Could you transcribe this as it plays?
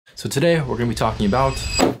So today we're going to be talking about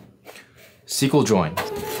SQL Joins.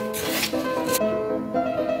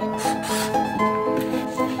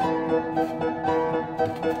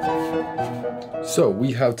 So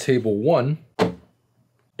we have table 1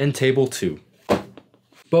 and table 2,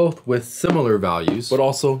 both with similar values, but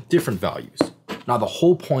also different values. Now the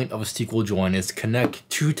whole point of a SQL join is to connect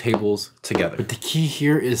two tables together. But the key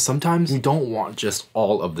here is sometimes you don't want just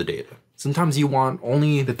all of the data. Sometimes you want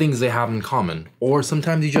only the things they have in common, or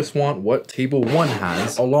sometimes you just want what table 1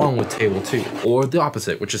 has along with table 2, or the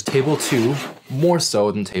opposite, which is table 2 more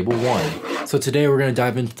so than table 1. So today we're going to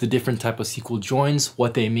dive into the different type of SQL joins,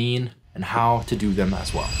 what they mean, and how to do them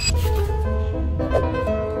as well.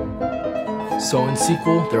 So in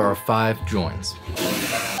SQL, there are 5 joins.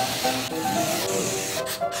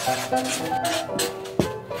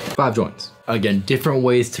 5 joins. Again, different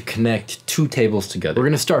ways to connect two tables together. We're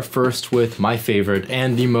gonna start first with my favorite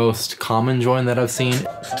and the most common join that I've seen,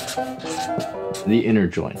 the inner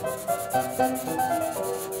join.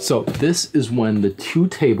 So this is when the two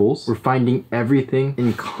tables, we're finding everything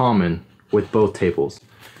in common with both tables.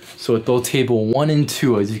 So with both table 1 and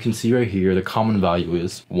 2, as you can see right here, the common value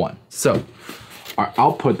is 1. So our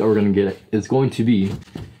output that we're gonna get is going to be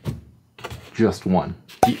just 1.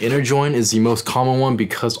 The inner join is the most common one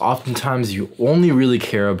because oftentimes you only really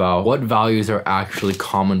care about what values are actually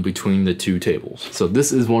common between the two tables. So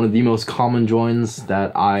this is one of the most common joins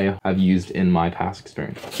that I have used in my past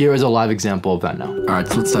experience. Here is a live example of that now. All right,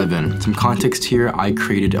 so let's dive in. Some context here, I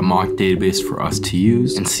created a mock database for us to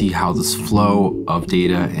use and see how this flow of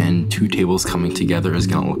data and two tables coming together is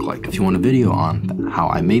gonna look like. If you want a video on how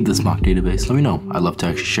I made this mock database, let me know. I'd love to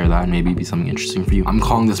actually share that and maybe be something interesting for you. I'm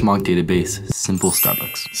calling this mock database Simple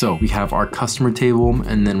Starbucks. So we have our customer table,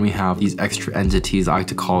 and then we have these extra entities. I like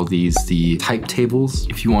to call these the type tables.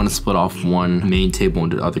 If you want to split off one main table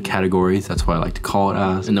into other categories, that's what I like to call it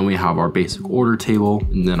as. And then we have our basic order table,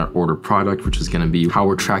 and then our order product, which is going to be how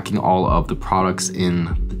we're tracking all of the products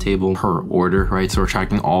in the table per order, right? So we're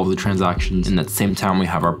tracking all of the transactions. And at the same time, we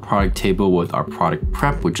have our product table with our product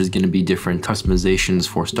prep, which is going to be different customizations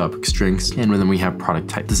for Starbucks drinks. And then we have product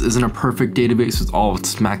type. This isn't a perfect database with all of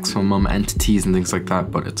its maximum entities and things like that,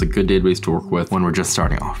 but it's a good database to work with when we're just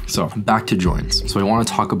starting off. So back to joins. So I want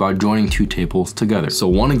to talk about joining two tables together. So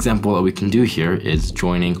one example that we can do here is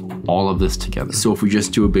joining all of this together. So if we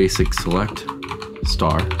just do a basic select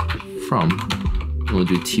star from, we'll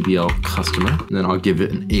do TBL customer, and then I'll give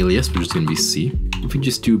it an alias, which is going to be C. If we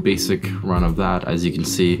just do a basic run of that, as you can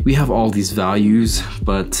see, we have all these values,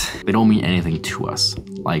 but they don't mean anything to us.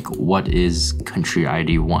 Like, what is country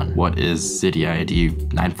ID 1? What is city ID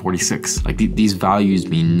 946? Like, these values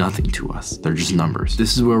mean nothing to us. They're just numbers.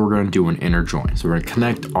 This is where we're going to do an inner join. So we're going to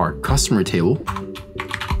connect our customer table,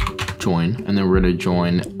 join, and then we're going to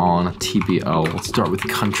join on TBL. Let's start with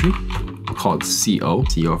country. We'll call it CO,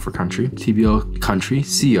 CO for country. TBL country,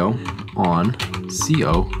 CO on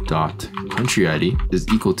CO dot country ID is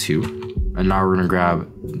equal to, and now we're gonna grab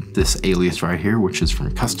this alias right here, which is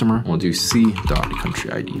from customer. We'll do C dot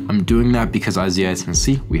country ID. I'm doing that because as you guys can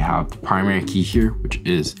see, we have the primary key here, which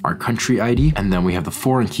is our country ID, and then we have the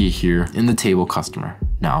foreign key here in the table customer.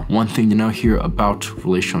 Now, one thing to know here about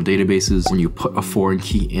relational databases, when you put a foreign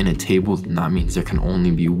key in a table, that means there can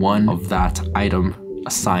only be one of that item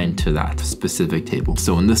assigned to that specific table.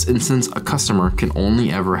 So in this instance, a customer can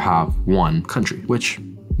only ever have one country, which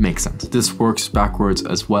makes sense. This works backwards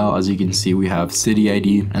as well. As you can see, we have city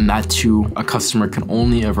ID, and that too, a customer can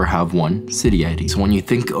only ever have one city ID. So when you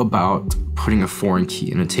think about putting a foreign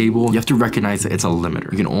key in a table, you have to recognize that it's a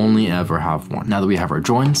limiter. You can only ever have one. Now that we have our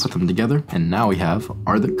joins, put them together, and now we have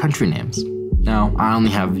our other country names. Now, I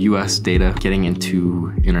only have US data. Getting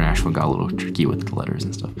into international got a little tricky with the letters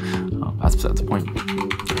and stuff. That's beside the point.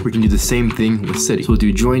 We can do the same thing with city. So we'll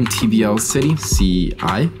do join TBL city,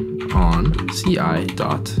 CI on CI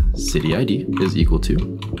dot city ID is equal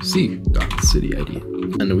to C dot city ID.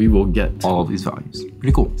 And we will get all of these values.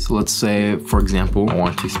 Pretty cool. So let's say, for example, I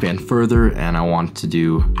want to expand further and I want to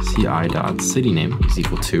do CI dot city name is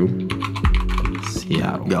equal to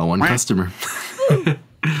Seattle. Got one customer.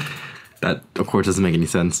 That, of course, doesn't make any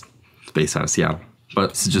sense. It's based out of Seattle.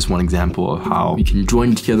 But this is just one example of how you can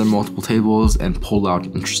join together multiple tables and pull out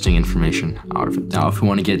interesting information out of it. Now, if you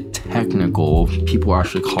want to get technical, people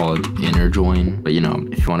actually call it inner join. But, you know,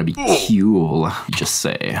 if you want to be cool, you just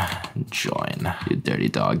say join, you dirty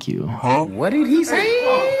dog, you. Huh? What did he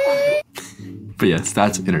say? But yes,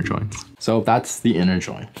 that's inner joins. So that's the inner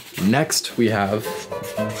join. Next, we have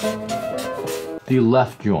the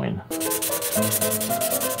left join.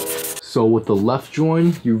 So with the left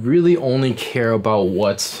join, you really only care about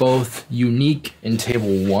what's both unique in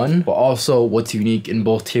table 1, but also what's unique in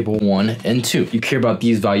both table 1 and 2. You care about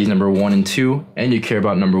these values number 1 and 2, and you care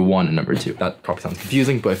about number 1 and number 2. That probably sounds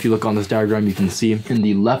confusing, but if you look on this diagram, you can see in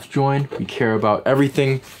the left join, we care about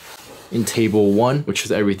everything in table 1, which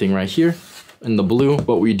is everything right here in the blue,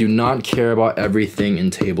 but we do not care about everything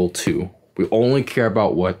in table 2. We only care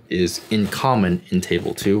about what is in common in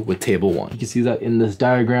table 2 with table 1. You can see that in this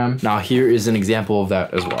diagram. Now here is an example of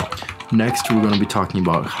that as well. Next, we're going to be talking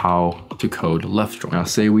about how to code left join. Now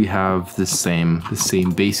say we have the same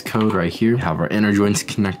base code right here. We have our inner joins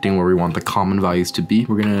connecting where we want the common values to be.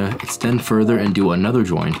 We're going to extend further and do another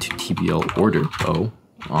join to TBL order O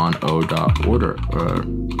on O.order or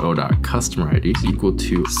O.customer ID is equal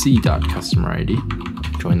to C.customer ID.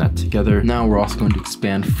 Join that together. Now we're also going to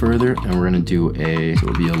expand further and we're going to do so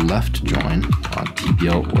it'll be a left join on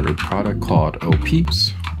TBL order product called OP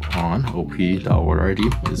on OP.order ID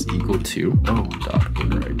is equal to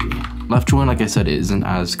O.order ID. Left join, like I said, isn't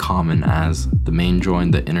as common as the main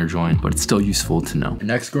join, the inner join, but it's still useful to know.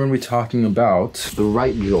 Next, we're going to be talking about the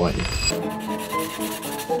right join.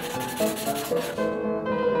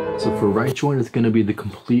 So for right join, it's going to be the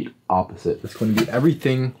complete opposite. It's going to be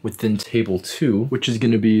everything within table 2, which is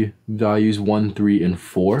going to be values 1, 3, and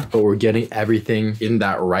 4. But we're getting everything in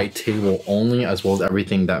that right table only, as well as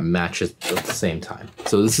everything that matches at the same time.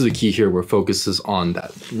 So this is a key here where focus is on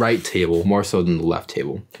that right table more so than the left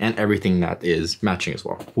table, and everything that is matching as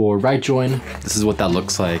well. For right join, this is what that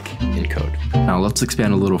looks like in code. Now let's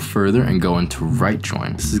expand a little further and go into right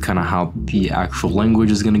join. This is kind of how the actual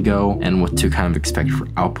language is going to go and what to kind of expect for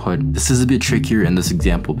output. This is a bit trickier in this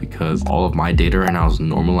example because all of my data right now is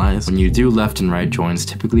normalized. When you do left and right joins,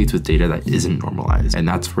 typically it's with data that isn't normalized, and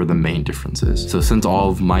that's where the main difference is. So since all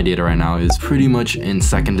of my data right now is pretty much in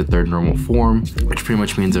second to third normal form, which pretty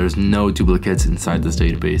much means there's no duplicates inside this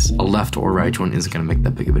database, a left or right join isn't going to make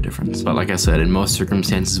that big of a difference. But like I said, in most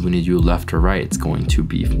circumstances, when you do left or right, it's going to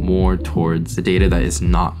be more towards the data that is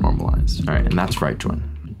not normalized. All right, and that's right join.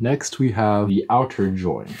 Next, we have the outer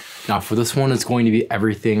join. Now for this one, it's going to be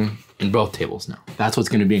everything in both tables now. That's what's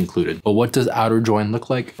going to be included. But what does outer join look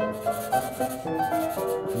like? Think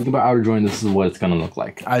about outer join, this is what it's going to look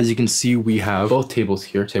like. As you can see, we have both tables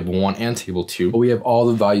here, table 1 and table 2, but we have all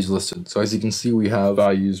the values listed. So as you can see, we have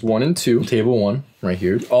values 1 and 2 in table 1 right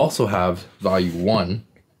here. We also have value 1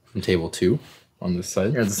 in table 2 on this side.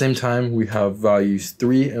 And at the same time, we have values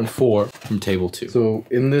 3 and 4 from table 2. So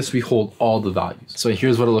in this, we hold all the values. So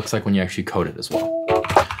here's what it looks like when you actually code it as well.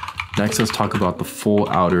 Next, let's talk about the full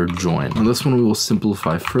outer join. On this one, we will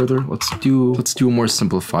simplify further. Let's do a more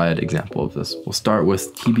simplified example of this. We'll start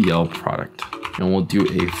with TBL product, and we'll do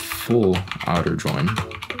a full outer join.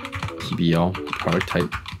 TBL product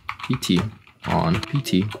type PT on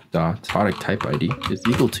PT dot product type ID is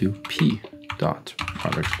equal to P dot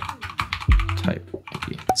product type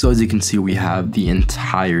ID. So as you can see, we have the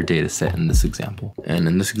entire data set in this example. And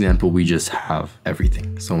in this example, we just have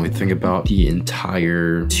everything. So when we think about the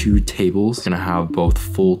entire 2 tables, it's gonna have both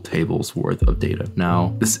full tables worth of data.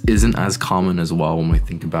 Now, this isn't as common as well when we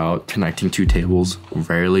think about connecting 2 tables.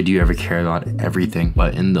 Rarely do you ever care about everything,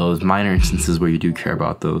 but in those minor instances where you do care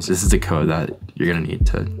about those, this is the code that you're gonna need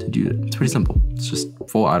to do it. It's pretty simple. It's just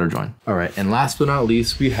full outer join. All right, and last but not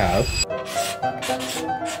least, we have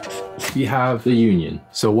the union.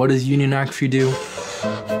 So what does union actually do?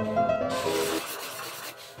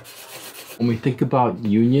 When we think about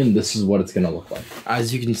union, this is what it's gonna look like.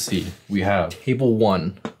 As you can see, we have table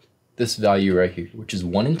 1, this value right here, which is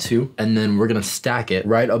 1 and 2, and then we're gonna stack it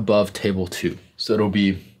right above table 2. So it'll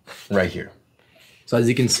be right here. So as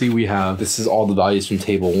you can see, we have, this is all the values from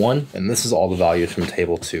table 1, and this is all the values from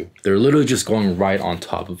table 2. They're literally just going right on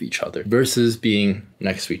top of each other versus being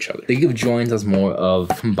next to each other. Think of joins as more of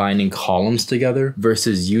combining columns together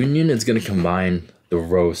versus union is gonna combine the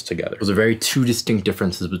rows together. Those are very 2 distinct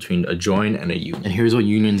differences between a join and a union. And here's what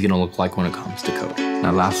union is gonna look like when it comes to code.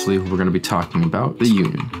 Now lastly, we're gonna be talking about the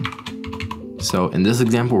union. So in this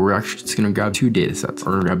example, we're actually just gonna grab 2 data sets.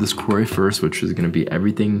 We're gonna grab this query first, which is gonna be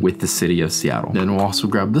everything with the city of Seattle. Then we'll also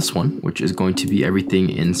grab this one, which is going to be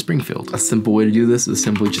everything in Springfield. A simple way to do this is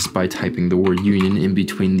simply just by typing the word union in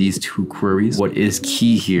between these 2 queries. What is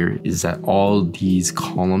key here is that all these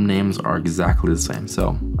column names are exactly the same.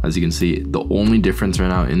 So as you can see, the only difference right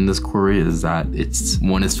now in this query is that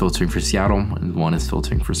one is filtering for Seattle and one is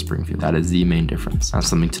filtering for Springfield. That is the main difference. That's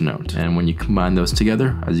something to note. And when you combine those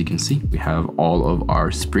together, as you can see, we have all of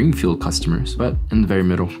our Springfield customers, but in the very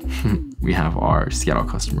middle, we have our Seattle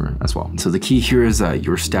customer as well. So the key here is that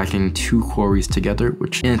you're stacking 2 queries together,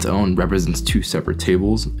 which in its own represents 2 separate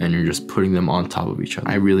tables, and you're just putting them on top of each other.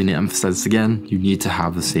 I really need to emphasize this again. You need to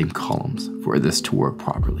have the same columns for this to work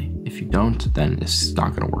properly. If you don't, then it's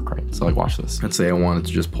not gonna work right. So like, watch this. Let's say I wanted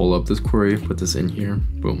to just pull up this query, put this in here,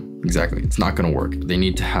 boom, exactly. It's not gonna work. They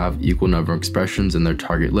need to have equal number of expressions in their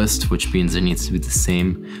target list, which means it needs to be the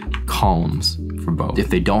same columns for both. If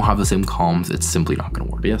they don't have the same columns, it's simply not gonna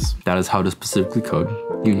work. But yes, that is how to specifically code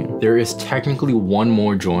union. There is technically one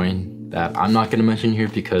more join that I'm not gonna mention here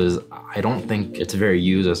because I don't think it's very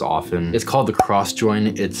used as often. It's called the cross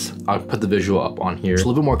join. I'll put the visual up on here. It's a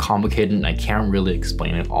little bit more complicated and I can't really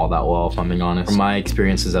explain it all that well, if I'm being honest. From my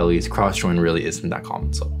experiences at least, cross join really isn't that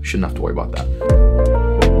common, so you shouldn't have to worry about that.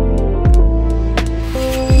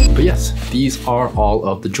 But yes, these are all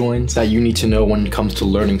of the joins that you need to know when it comes to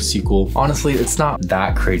learning SQL. Honestly, it's not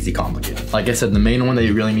that crazy complicated. Like I said, the main one that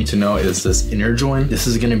you really need to know is this inner join. This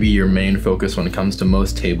is gonna be your main focus when it comes to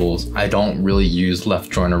most tables. I don't really use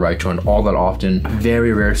left join or right join all that often.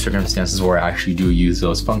 Very rare circumstances where I actually do use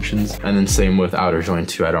those functions. And then same with outer join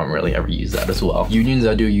too. I don't really ever use that as well. Unions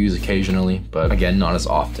I do use occasionally, but again, not as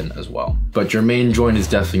often as well. But your main join is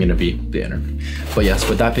definitely gonna be the inner. But yes,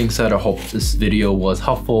 with that being said, I hope this video was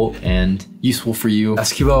helpful and useful for you.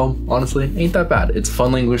 SQL, honestly, ain't that bad. It's a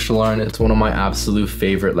fun language to learn. It's one of my absolute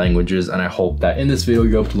favorite languages, and I hope that in this video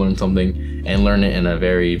you're able to learn something and learn it in a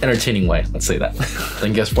very entertaining way. Let's say that.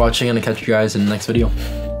 Thank you guys for watching, and I'll catch you guys in the next video.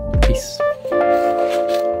 Peace.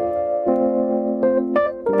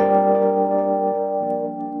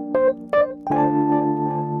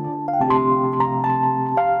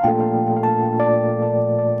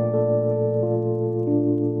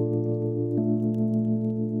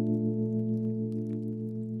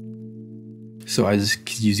 So as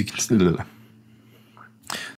you can